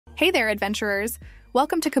Hey there, adventurers!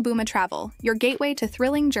 Welcome to Kabuma Travel, your gateway to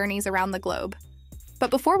thrilling journeys around the globe.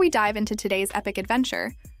 But before we dive into today's epic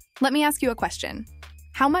adventure, let me ask you a question.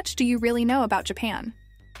 How much do you really know about Japan?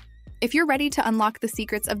 If you're ready to unlock the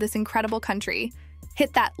secrets of this incredible country,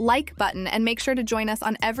 hit that like button and make sure to join us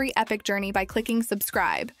on every epic journey by clicking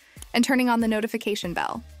subscribe and turning on the notification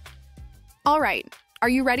bell. All right, are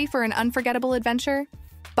you ready for an unforgettable adventure?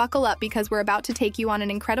 Buckle up because we're about to take you on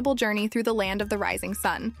an incredible journey through the land of the rising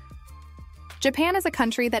sun. Japan is a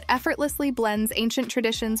country that effortlessly blends ancient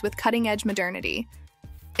traditions with cutting-edge modernity.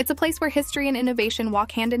 It's a place where history and innovation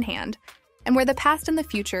walk hand in hand, and where the past and the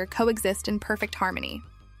future coexist in perfect harmony.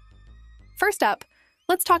 First up,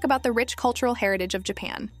 let's talk about the rich cultural heritage of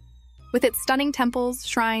Japan. With its stunning temples,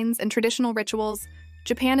 shrines, and traditional rituals,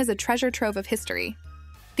 Japan is a treasure trove of history.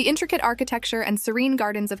 The intricate architecture and serene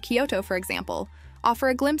gardens of Kyoto, for example, offer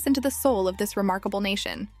a glimpse into the soul of this remarkable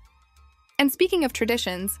nation. And speaking of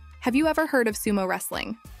traditions, have you ever heard of sumo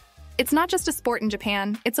wrestling? It's not just a sport in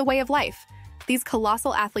Japan, it's a way of life. These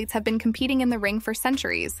colossal athletes have been competing in the ring for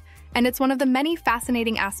centuries, and it's one of the many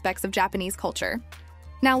fascinating aspects of Japanese culture.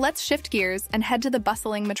 Now let's shift gears and head to the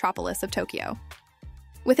bustling metropolis of Tokyo.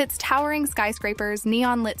 With its towering skyscrapers,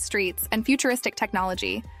 neon-lit streets, and futuristic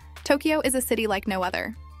technology, Tokyo is a city like no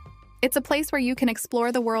other. It's a place where you can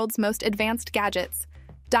explore the world's most advanced gadgets,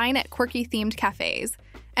 dine at quirky-themed cafes,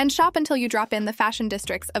 and shop until you drop in the fashion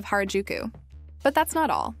districts of Harajuku. But that's not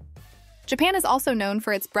all. Japan is also known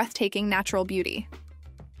for its breathtaking natural beauty.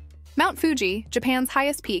 Mount Fuji, Japan's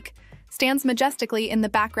highest peak, stands majestically in the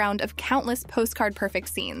background of countless postcard-perfect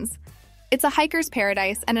scenes. It's a hiker's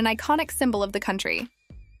paradise and an iconic symbol of the country.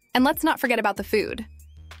 And let's not forget about the food.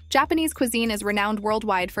 Japanese cuisine is renowned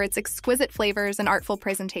worldwide for its exquisite flavors and artful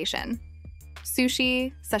presentation.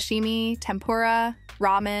 Sushi, sashimi, tempura,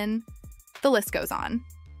 ramen, the list goes on.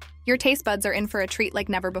 Your taste buds are in for a treat like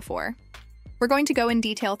never before. We're going to go in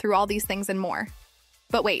detail through all these things and more.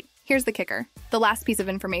 But wait, here's the kicker. The last piece of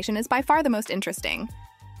information is by far the most interesting.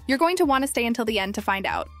 You're going to want to stay until the end to find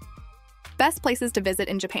out. Best places to visit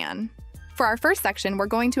in Japan. For our first section, we're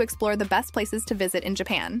going to explore the best places to visit in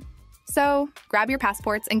Japan. So, grab your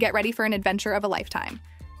passports and get ready for an adventure of a lifetime.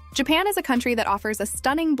 Japan is a country that offers a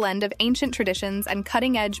stunning blend of ancient traditions and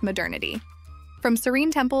cutting-edge modernity. From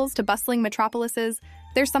serene temples to bustling metropolises,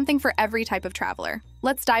 there's something for every type of traveler.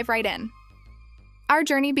 Let's dive right in. Our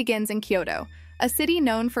journey begins in Kyoto, a city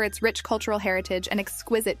known for its rich cultural heritage and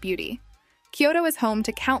exquisite beauty. Kyoto is home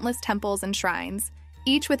to countless temples and shrines,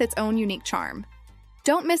 each with its own unique charm.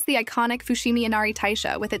 Don't miss the iconic Fushimi Inari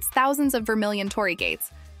Taisha with its thousands of vermilion torii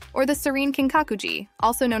gates, or the serene Kinkakuji,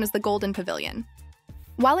 also known as the Golden Pavilion.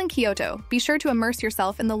 While in Kyoto, be sure to immerse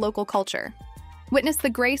yourself in the local culture. Witness the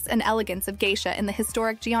grace and elegance of geisha in the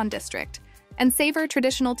historic Gion district, and savor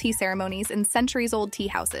traditional tea ceremonies in centuries-old tea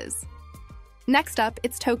houses. Next up,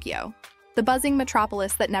 it's Tokyo, the buzzing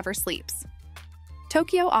metropolis that never sleeps.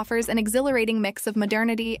 Tokyo offers an exhilarating mix of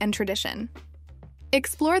modernity and tradition.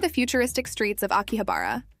 Explore the futuristic streets of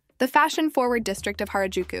Akihabara, the fashion-forward district of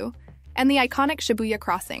Harajuku, and the iconic Shibuya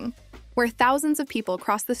crossing, where thousands of people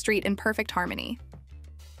cross the street in perfect harmony.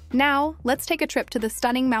 Now, let's take a trip to the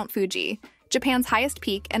stunning Mount Fuji, Japan's highest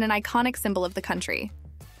peak and an iconic symbol of the country.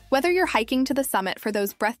 Whether you're hiking to the summit for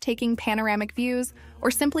those breathtaking panoramic views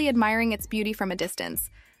or simply admiring its beauty from a distance,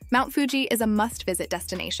 Mount Fuji is a must-visit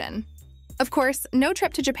destination. Of course, no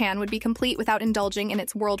trip to Japan would be complete without indulging in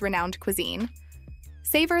its world-renowned cuisine.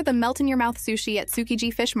 Savor the melt-in-your-mouth sushi at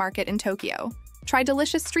Tsukiji Fish Market in Tokyo, try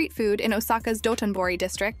delicious street food in Osaka's Dotonbori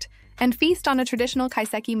district, and feast on a traditional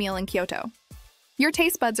kaiseki meal in Kyoto. Your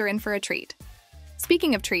taste buds are in for a treat.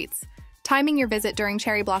 Speaking of treats, timing your visit during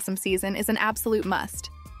cherry blossom season is an absolute must.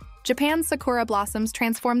 Japan's sakura blossoms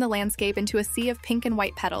transform the landscape into a sea of pink and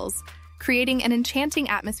white petals, creating an enchanting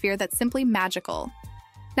atmosphere that's simply magical.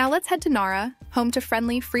 Now let's head to Nara, home to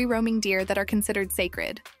friendly, free-roaming deer that are considered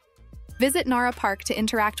sacred. Visit Nara Park to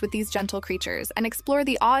interact with these gentle creatures and explore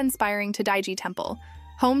the awe-inspiring Tadaiji Temple,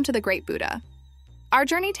 home to the Great Buddha. Our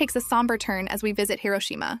journey takes a somber turn as we visit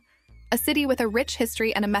Hiroshima, a city with a rich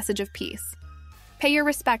history and a message of peace. Pay your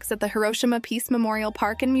respects at the Hiroshima Peace Memorial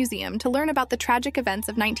Park and Museum to learn about the tragic events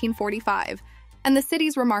of 1945 and the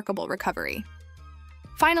city's remarkable recovery.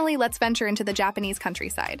 Finally, let's venture into the Japanese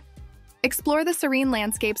countryside. Explore the serene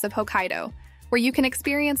landscapes of Hokkaido, where you can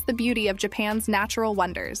experience the beauty of Japan's natural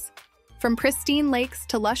wonders. From pristine lakes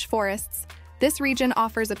to lush forests, this region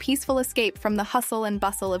offers a peaceful escape from the hustle and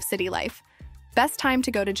bustle of city life. Best time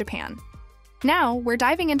to go to Japan. Now, we're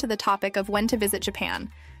diving into the topic of when to visit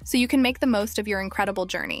Japan, so you can make the most of your incredible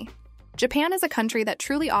journey. Japan is a country that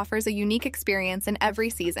truly offers a unique experience in every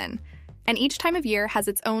season, and each time of year has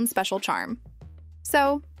its own special charm.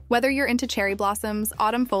 So, Whether you're into cherry blossoms,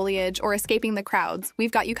 autumn foliage, or escaping the crowds,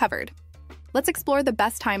 we've got you covered. Let's explore the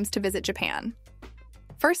best times to visit Japan.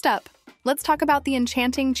 First up, let's talk about the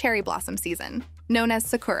enchanting cherry blossom season, known as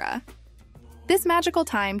Sakura. This magical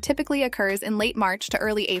time typically occurs in late March to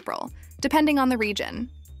early April, depending on the region.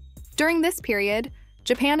 During this period,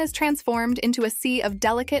 Japan is transformed into a sea of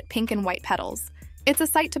delicate pink and white petals. It's a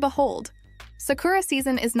sight to behold. Sakura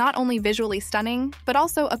season is not only visually stunning, but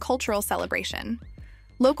also a cultural celebration.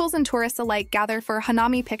 Locals and tourists alike gather for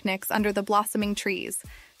hanami picnics under the blossoming trees,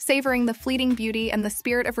 savoring the fleeting beauty and the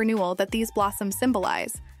spirit of renewal that these blossoms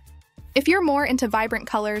symbolize. If you're more into vibrant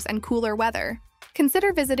colors and cooler weather,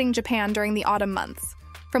 consider visiting Japan during the autumn months,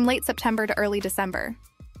 from late September to early December.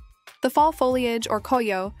 The fall foliage, or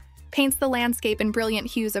koyo, paints the landscape in brilliant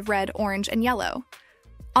hues of red, orange, and yellow.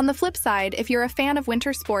 On the flip side, if you're a fan of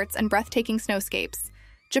winter sports and breathtaking snowscapes,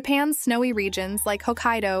 Japan's snowy regions like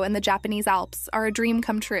Hokkaido and the Japanese Alps are a dream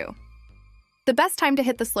come true. The best time to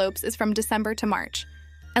hit the slopes is from December to March,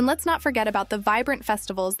 and let's not forget about the vibrant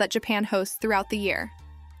festivals that Japan hosts throughout the year.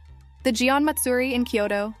 The Gion Matsuri in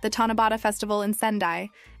Kyoto, the Tanabata Festival in Sendai,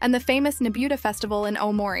 and the famous Nabuta Festival in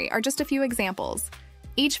Omori are just a few examples.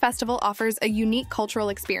 Each festival offers a unique cultural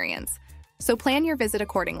experience, so plan your visit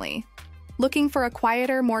accordingly. Looking for a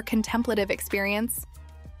quieter, more contemplative experience?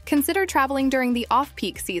 Consider traveling during the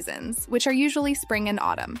off-peak seasons, which are usually spring and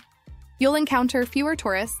autumn. You'll encounter fewer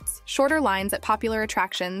tourists, shorter lines at popular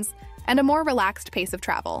attractions, and a more relaxed pace of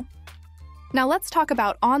travel. Now let's talk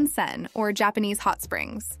about onsen, or Japanese hot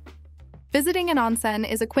springs. Visiting an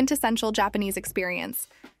onsen is a quintessential Japanese experience,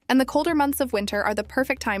 and the colder months of winter are the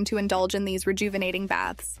perfect time to indulge in these rejuvenating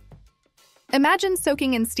baths. Imagine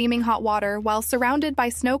soaking in steaming hot water while surrounded by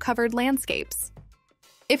snow-covered landscapes.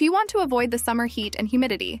 If you want to avoid the summer heat and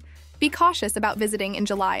humidity, be cautious about visiting in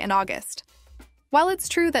July and August. While it's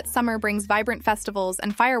true that summer brings vibrant festivals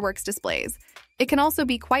and fireworks displays, it can also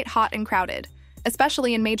be quite hot and crowded,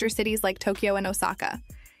 especially in major cities like Tokyo and Osaka,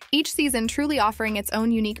 each season truly offering its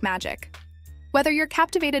own unique magic. Whether you're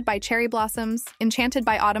captivated by cherry blossoms, enchanted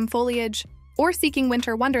by autumn foliage, or seeking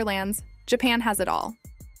winter wonderlands, Japan has it all.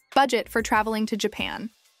 Budget for traveling to Japan.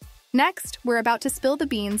 Next, we're about to spill the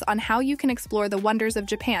beans on how you can explore the wonders of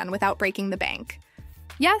Japan without breaking the bank.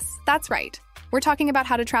 Yes, that's right. We're talking about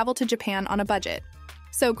how to travel to Japan on a budget.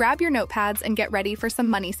 So grab your notepads and get ready for some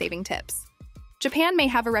money-saving tips. Japan may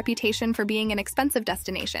have a reputation for being an expensive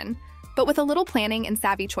destination, but with a little planning and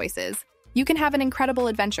savvy choices, you can have an incredible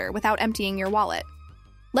adventure without emptying your wallet.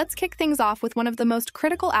 Let's kick things off with one of the most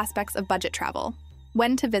critical aspects of budget travel: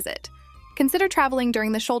 when to visit. Consider traveling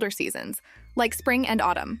during the shoulder seasons, like spring and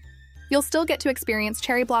autumn. You'll still get to experience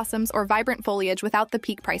cherry blossoms or vibrant foliage without the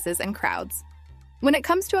peak prices and crowds. When it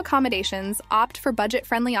comes to accommodations, opt for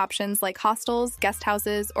budget-friendly options like hostels, guest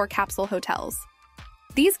houses, or capsule hotels.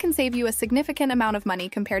 These can save you a significant amount of money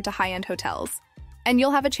compared to high-end hotels, and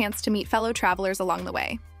you'll have a chance to meet fellow travelers along the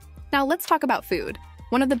way. Now let's talk about food,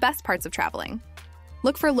 one of the best parts of traveling.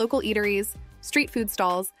 Look for local eateries, street food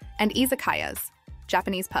stalls, and izakayas,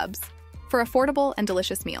 Japanese pubs, for affordable and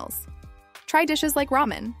delicious meals. Try dishes like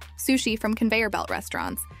ramen, sushi from conveyor belt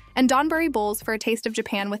restaurants, and donburi bowls for a taste of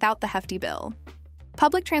Japan without the hefty bill.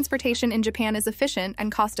 Public transportation in Japan is efficient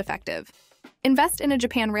and cost-effective. Invest in a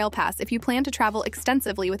Japan Rail Pass if you plan to travel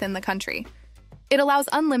extensively within the country. It allows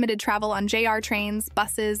unlimited travel on JR trains,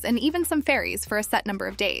 buses, and even some ferries for a set number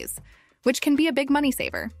of days, which can be a big money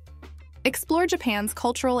saver. Explore Japan's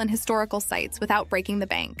cultural and historical sites without breaking the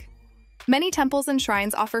bank. Many temples and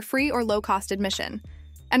shrines offer free or low-cost admission.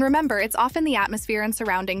 And remember, it's often the atmosphere and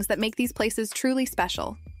surroundings that make these places truly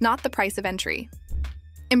special, not the price of entry.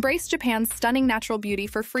 Embrace Japan's stunning natural beauty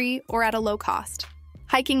for free or at a low cost.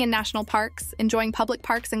 Hiking in national parks, enjoying public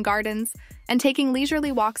parks and gardens, and taking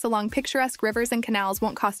leisurely walks along picturesque rivers and canals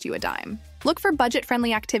won't cost you a dime. Look for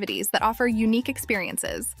budget-friendly activities that offer unique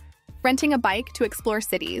experiences. Renting a bike to explore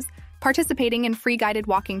cities, participating in free guided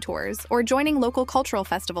walking tours, or joining local cultural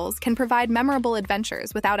festivals can provide memorable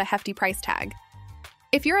adventures without a hefty price tag.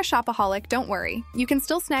 If you're a shopaholic, don't worry. You can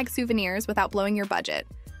still snag souvenirs without blowing your budget.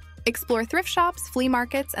 Explore thrift shops, flea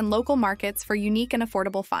markets, and local markets for unique and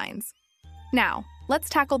affordable finds. Now, let's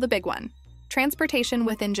tackle the big one: transportation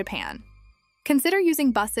within Japan. Consider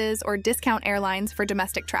using buses or discount airlines for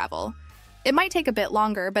domestic travel. It might take a bit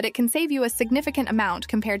longer, but it can save you a significant amount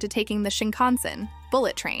compared to taking the Shinkansen,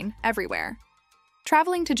 bullet train, everywhere.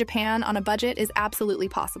 Traveling to Japan on a budget is absolutely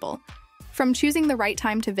possible. From choosing the right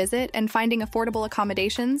time to visit and finding affordable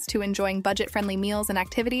accommodations to enjoying budget-friendly meals and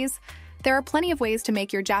activities, there are plenty of ways to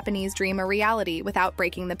make your Japanese dream a reality without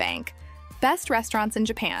breaking the bank. Best restaurants in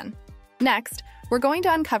Japan. Next, we're going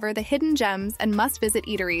to uncover the hidden gems and must-visit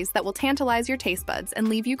eateries that will tantalize your taste buds and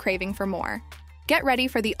leave you craving for more. Get ready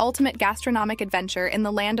for the ultimate gastronomic adventure in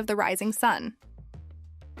the land of the rising sun.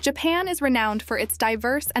 Japan is renowned for its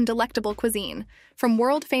diverse and delectable cuisine, from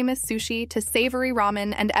world-famous sushi to savory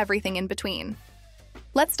ramen and everything in between.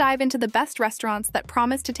 Let's dive into the best restaurants that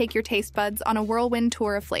promise to take your taste buds on a whirlwind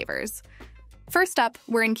tour of flavors. First up,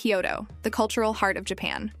 we're in Kyoto, the cultural heart of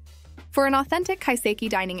Japan. For an authentic kaiseki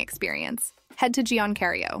dining experience, head to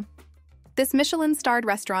Gion. This Michelin-starred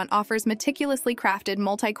restaurant offers meticulously crafted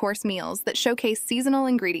multi-course meals that showcase seasonal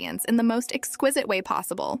ingredients in the most exquisite way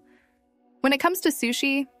possible. When it comes to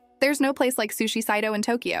sushi, there's no place like Sushi Saito in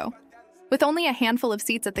Tokyo. With only a handful of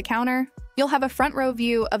seats at the counter, you'll have a front-row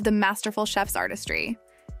view of the masterful chef's artistry.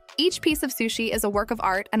 Each piece of sushi is a work of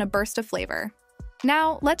art and a burst of flavor.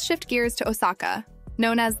 Now, let's shift gears to Osaka,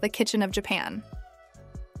 known as the Kitchen of Japan.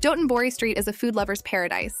 Dotonbori Street is a food lover's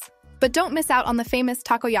paradise, but don't miss out on the famous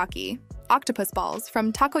takoyaki, octopus balls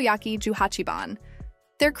from Takoyaki Juhachiban.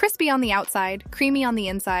 They're crispy on the outside, creamy on the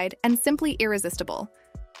inside, and simply irresistible.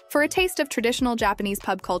 For a taste of traditional Japanese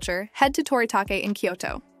pub culture, head to Toritake in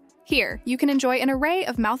Kyoto. Here, you can enjoy an array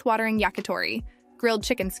of mouth-watering yakitori, grilled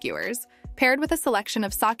chicken skewers, paired with a selection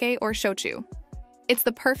of sake or shochu. It's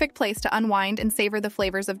the perfect place to unwind and savor the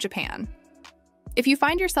flavors of Japan. If you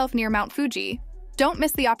find yourself near Mount Fuji, don't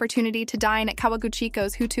miss the opportunity to dine at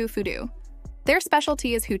Kawaguchiko's Hutu Fudu. Their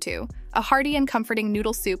specialty is hutu, a hearty and comforting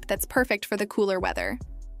noodle soup that's perfect for the cooler weather.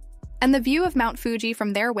 And the view of Mount Fuji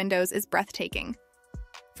from their windows is breathtaking.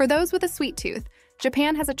 For those with a sweet tooth,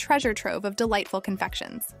 Japan has a treasure trove of delightful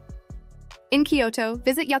confections. In Kyoto,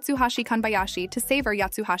 visit Yatsuhashi Kanbayashi to savor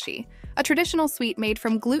yatsuhashi, a traditional sweet made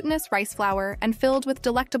from glutinous rice flour and filled with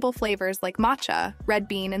delectable flavors like matcha, red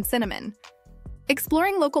bean, and cinnamon.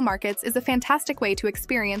 Exploring local markets is a fantastic way to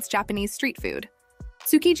experience Japanese street food.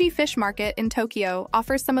 Tsukiji Fish Market in Tokyo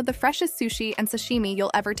offers some of the freshest sushi and sashimi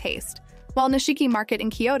you'll ever taste, while Nishiki Market in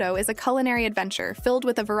Kyoto is a culinary adventure filled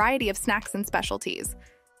with a variety of snacks and specialties.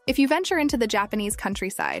 If you venture into the Japanese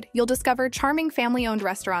countryside, you'll discover charming family-owned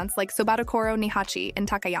restaurants like Sobatakoro Nihachi in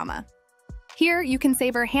Takayama. Here, you can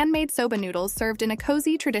savor handmade soba noodles served in a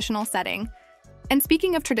cozy traditional setting. And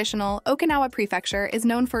speaking of traditional, Okinawa Prefecture is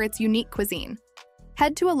known for its unique cuisine.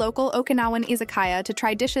 Head to a local Okinawan izakaya to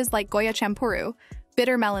try dishes like goya champuru,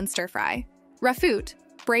 bitter melon stir-fry, rafute,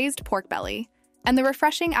 braised pork belly, and the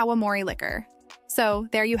refreshing awamori liquor. So,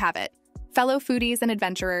 there you have it. Fellow foodies and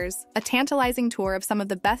adventurers, a tantalizing tour of some of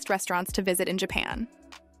the best restaurants to visit in Japan.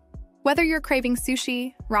 Whether you're craving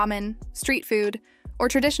sushi, ramen, street food, or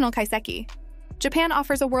traditional kaiseki, Japan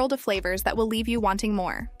offers a world of flavors that will leave you wanting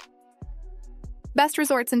more. Best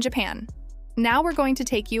resorts in Japan. Now we're going to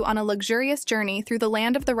take you on a luxurious journey through the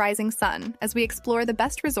land of the rising sun as we explore the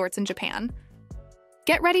best resorts in Japan.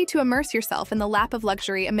 Get ready to immerse yourself in the lap of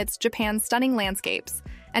luxury amidst Japan's stunning landscapes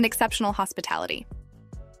and exceptional hospitality.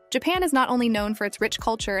 Japan is not only known for its rich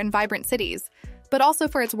culture and vibrant cities, but also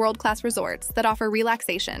for its world-class resorts that offer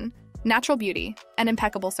relaxation, natural beauty, and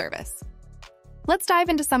impeccable service. Let's dive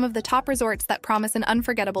into some of the top resorts that promise an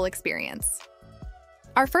unforgettable experience.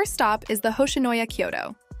 Our first stop is the Hoshinoya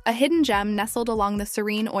Kyoto, a hidden gem nestled along the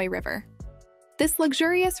serene Oi River. This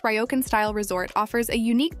luxurious ryokan-style resort offers a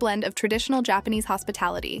unique blend of traditional Japanese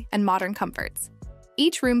hospitality and modern comforts.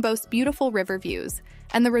 Each room boasts beautiful river views,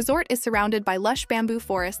 and the resort is surrounded by lush bamboo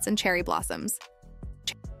forests and cherry blossoms.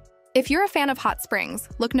 If you're a fan of hot springs,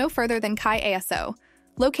 look no further than Kai Aso,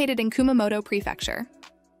 located in Kumamoto Prefecture.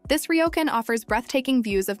 This ryokan offers breathtaking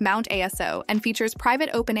views of Mount Aso and features private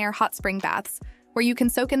open-air hot spring baths, where you can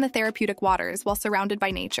soak in the therapeutic waters while surrounded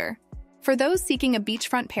by nature. For those seeking a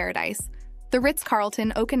beachfront paradise, the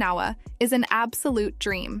Ritz-Carlton Okinawa is an absolute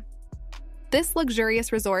dream. This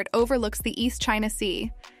luxurious resort overlooks the East China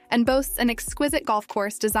Sea and boasts an exquisite golf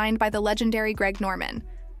course designed by the legendary Greg Norman.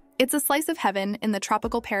 It's a slice of heaven in the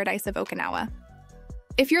tropical paradise of Okinawa.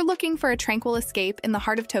 If you're looking for a tranquil escape in the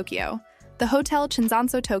heart of Tokyo, the Hotel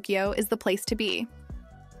Chinzanso Tokyo is the place to be.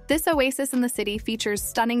 This oasis in the city features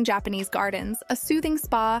stunning Japanese gardens, a soothing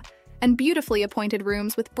spa, and beautifully appointed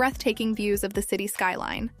rooms with breathtaking views of the city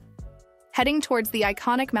skyline. Heading towards the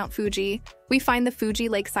iconic Mount Fuji, we find the Fuji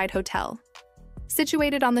Lakeside Hotel.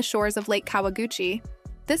 Situated on the shores of Lake Kawaguchi,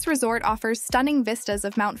 this resort offers stunning vistas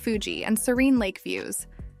of Mount Fuji and serene lake views.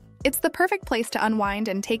 It's the perfect place to unwind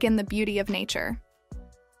and take in the beauty of nature.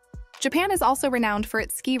 Japan is also renowned for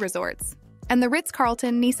its ski resorts, and the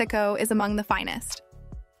Ritz-Carlton Niseko is among the finest.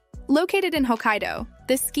 Located in Hokkaido,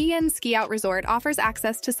 this ski-in, ski-out resort offers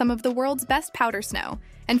access to some of the world's best powder snow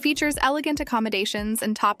and features elegant accommodations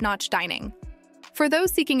and top-notch dining. For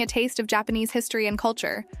those seeking a taste of Japanese history and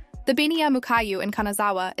culture, the Beniya Mukayu in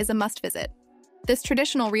Kanazawa is a must-visit. This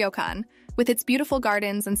traditional ryokan, with its beautiful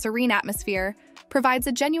gardens and serene atmosphere, provides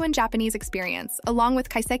a genuine Japanese experience, along with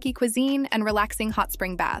kaiseki cuisine and relaxing hot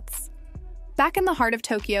spring baths. Back in the heart of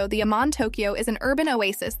Tokyo, the Amon Tokyo is an urban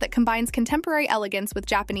oasis that combines contemporary elegance with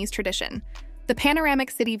Japanese tradition. The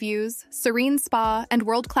panoramic city views, serene spa, and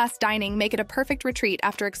world-class dining make it a perfect retreat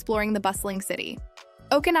after exploring the bustling city.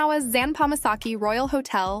 Okinawa's Zanpamasaki Royal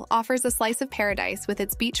Hotel offers a slice of paradise with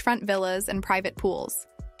its beachfront villas and private pools.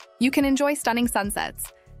 You can enjoy stunning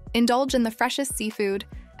sunsets, indulge in the freshest seafood,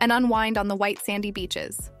 and unwind on the white sandy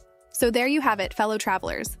beaches. So there you have it, fellow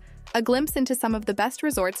travelers, a glimpse into some of the best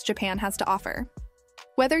resorts Japan has to offer.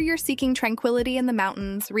 Whether you're seeking tranquility in the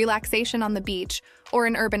mountains, relaxation on the beach, or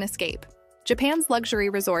an urban escape, Japan's luxury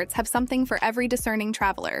resorts have something for every discerning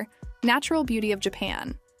traveler. Natural beauty of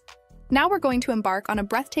Japan. Now we're going to embark on a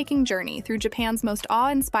breathtaking journey through Japan's most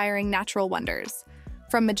awe-inspiring natural wonders.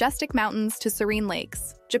 From majestic mountains to serene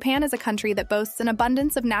lakes, Japan is a country that boasts an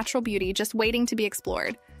abundance of natural beauty just waiting to be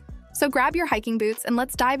explored. So grab your hiking boots and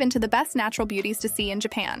let's dive into the best natural beauties to see in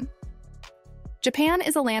Japan. Japan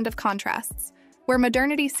is a land of contrasts, where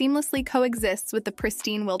modernity seamlessly coexists with the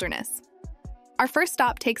pristine wilderness. Our first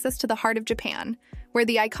stop takes us to the heart of Japan, where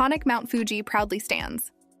the iconic Mount Fuji proudly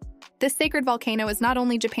stands. This sacred volcano is not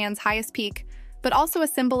only Japan's highest peak, but also a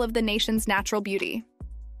symbol of the nation's natural beauty.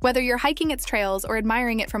 Whether you're hiking its trails or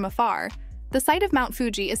admiring it from afar, the sight of Mount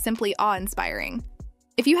Fuji is simply awe-inspiring.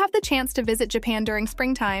 If you have the chance to visit Japan during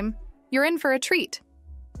springtime, you're in for a treat.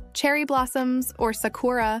 Cherry blossoms, or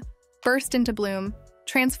sakura, burst into bloom,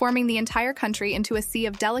 transforming the entire country into a sea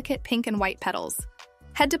of delicate pink and white petals.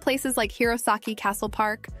 Head to places like Hirosaki Castle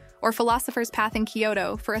Park or Philosopher's Path in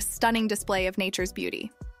Kyoto for a stunning display of nature's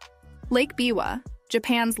beauty. Lake Biwa,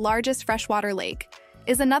 Japan's largest freshwater lake,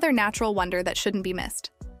 is another natural wonder that shouldn't be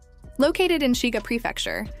missed. Located in Shiga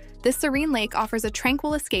Prefecture, this serene lake offers a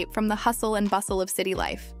tranquil escape from the hustle and bustle of city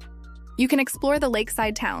life. You can explore the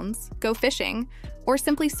lakeside towns, go fishing, or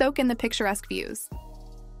simply soak in the picturesque views.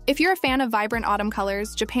 If you're a fan of vibrant autumn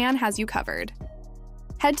colors, Japan has you covered.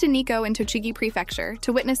 Head to Nikko in Tochigi Prefecture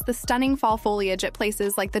to witness the stunning fall foliage at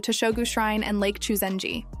places like the Toshogu Shrine and Lake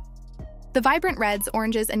Chuzenji. The vibrant reds,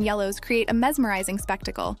 oranges, and yellows create a mesmerizing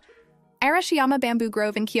spectacle. Arashiyama Bamboo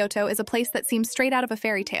Grove in Kyoto is a place that seems straight out of a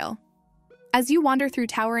fairy tale. As you wander through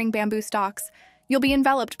towering bamboo stalks, you'll be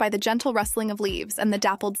enveloped by the gentle rustling of leaves and the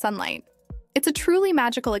dappled sunlight. It's a truly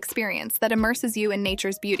magical experience that immerses you in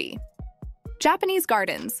nature's beauty. Japanese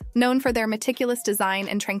gardens, known for their meticulous design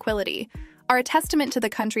and tranquility, are a testament to the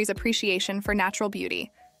country's appreciation for natural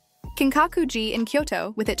beauty. Kinkaku-ji in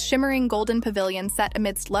Kyoto, with its shimmering golden pavilion set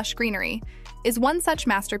amidst lush greenery, is one such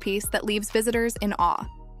masterpiece that leaves visitors in awe.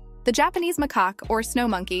 The Japanese macaque, or snow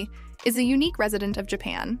monkey, is a unique resident of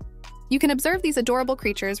Japan. You can observe these adorable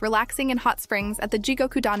creatures relaxing in hot springs at the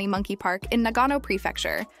Jigokudani Monkey Park in Nagano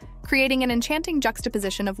Prefecture, creating an enchanting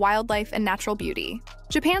juxtaposition of wildlife and natural beauty.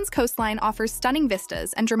 Japan's coastline offers stunning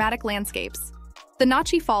vistas and dramatic landscapes. The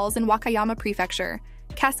Nachi Falls in Wakayama Prefecture,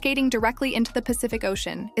 cascading directly into the Pacific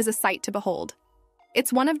Ocean, is a sight to behold.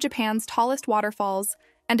 It's one of Japan's tallest waterfalls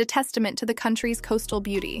and a testament to the country's coastal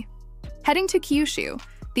beauty. Heading to Kyushu,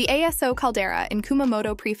 the Aso caldera in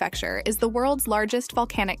Kumamoto Prefecture is the world's largest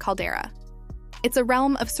volcanic caldera. It's a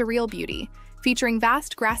realm of surreal beauty, featuring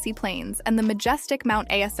vast grassy plains and the majestic Mount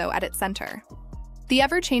Aso at its center. The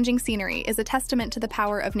ever-changing scenery is a testament to the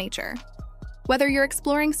power of nature. Whether you're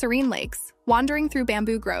exploring serene lakes, wandering through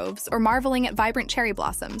bamboo groves, or marveling at vibrant cherry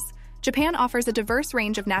blossoms, Japan offers a diverse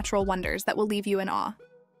range of natural wonders that will leave you in awe.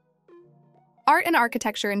 Art and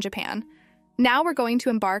architecture in Japan. Now we're going to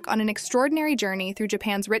embark on an extraordinary journey through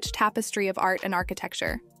Japan's rich tapestry of art and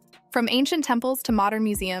architecture. From ancient temples to modern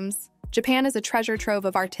museums, Japan is a treasure trove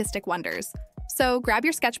of artistic wonders. So grab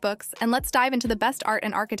your sketchbooks and let's dive into the best art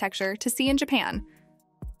and architecture to see in Japan.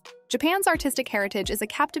 Japan's artistic heritage is a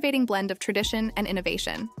captivating blend of tradition and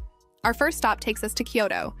innovation. Our first stop takes us to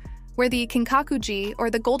Kyoto, where the Kinkaku-ji, or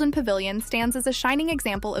the Golden Pavilion, stands as a shining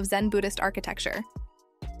example of Zen Buddhist architecture.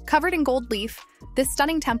 Covered in gold leaf, this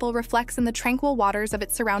stunning temple reflects in the tranquil waters of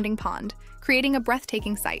its surrounding pond, creating a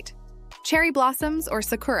breathtaking sight. Cherry blossoms, or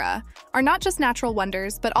sakura, are not just natural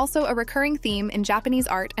wonders, but also a recurring theme in Japanese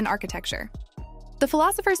art and architecture. The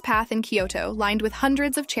Philosopher's Path in Kyoto, lined with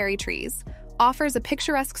hundreds of cherry trees, offers a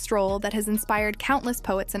picturesque stroll that has inspired countless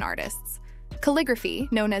poets and artists. Calligraphy,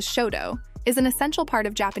 known as shodo, is an essential part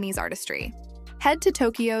of Japanese artistry. Head to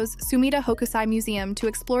Tokyo's Sumida Hokusai Museum to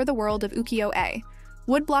explore the world of ukiyo-e,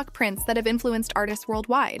 woodblock prints that have influenced artists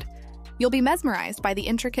worldwide. You'll be mesmerized by the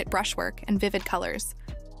intricate brushwork and vivid colors.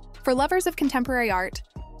 For lovers of contemporary art,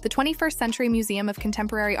 the 21st Century Museum of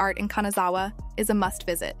Contemporary Art in Kanazawa is a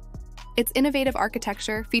must-visit. Its innovative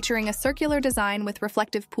architecture, featuring a circular design with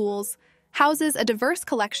reflective pools, houses a diverse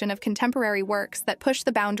collection of contemporary works that push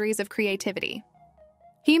the boundaries of creativity.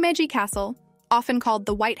 Himeji Castle, often called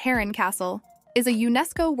the White Heron Castle, is a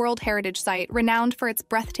UNESCO World Heritage Site renowned for its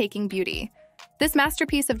breathtaking beauty. This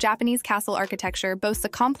masterpiece of Japanese castle architecture boasts a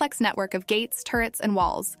complex network of gates, turrets, and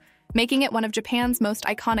walls, making it one of Japan's most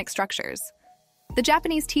iconic structures. The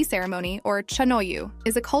Japanese tea ceremony, or chanoyu,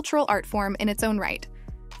 is a cultural art form in its own right.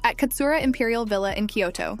 At Katsura Imperial Villa in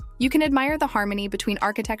Kyoto, you can admire the harmony between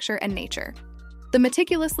architecture and nature. The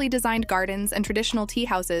meticulously designed gardens and traditional tea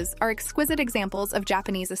houses are exquisite examples of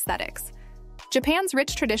Japanese aesthetics. Japan's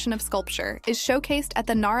rich tradition of sculpture is showcased at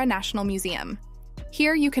the Nara National Museum.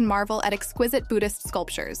 Here you can marvel at exquisite Buddhist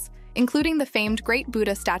sculptures, including the famed Great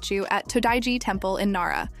Buddha statue at Todaiji Temple in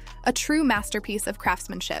Nara, a true masterpiece of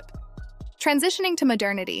craftsmanship. Transitioning to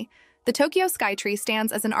modernity, the Tokyo Skytree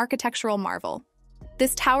stands as an architectural marvel.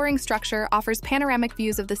 This towering structure offers panoramic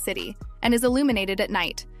views of the city and is illuminated at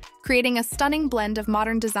night, creating a stunning blend of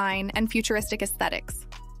modern design and futuristic aesthetics.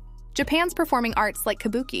 Japan's performing arts like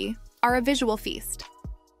kabuki are a visual feast.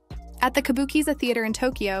 At the Kabukiza Theater in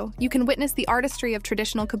Tokyo, you can witness the artistry of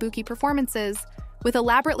traditional kabuki performances with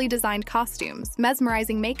elaborately designed costumes,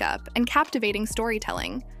 mesmerizing makeup, and captivating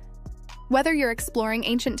storytelling. Whether you're exploring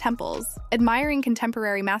ancient temples, admiring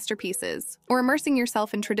contemporary masterpieces, or immersing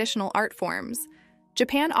yourself in traditional art forms,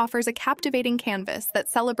 Japan offers a captivating canvas that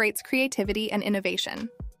celebrates creativity and innovation.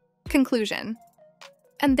 Conclusion.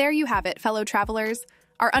 And there you have it, fellow travelers,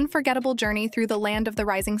 our unforgettable journey through the land of the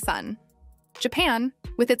rising sun. Japan,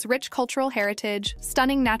 with its rich cultural heritage,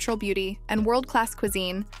 stunning natural beauty, and world-class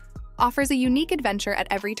cuisine, offers a unique adventure at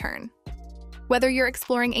every turn. Whether you're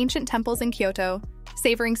exploring ancient temples in Kyoto,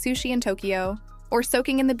 savoring sushi in Tokyo, or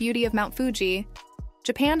soaking in the beauty of Mount Fuji,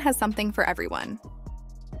 Japan has something for everyone.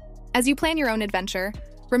 As you plan your own adventure,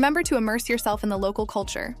 remember to immerse yourself in the local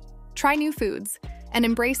culture, try new foods, and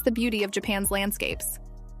embrace the beauty of Japan's landscapes.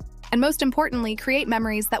 And most importantly, create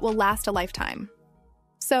memories that will last a lifetime.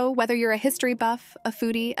 So, whether you're a history buff, a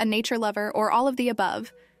foodie, a nature lover, or all of the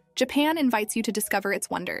above, Japan invites you to discover its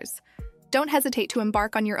wonders. Don't hesitate to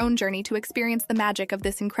embark on your own journey to experience the magic of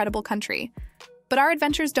this incredible country. But our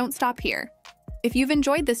adventures don't stop here. If you've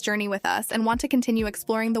enjoyed this journey with us and want to continue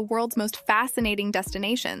exploring the world's most fascinating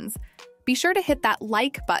destinations, be sure to hit that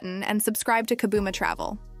like button and subscribe to Kabuma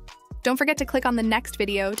Travel. Don't forget to click on the next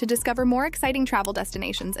video to discover more exciting travel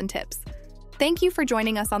destinations and tips. Thank you for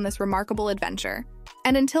joining us on this remarkable adventure.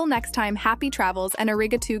 And until next time, happy travels and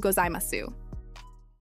arigatou gozaimasu.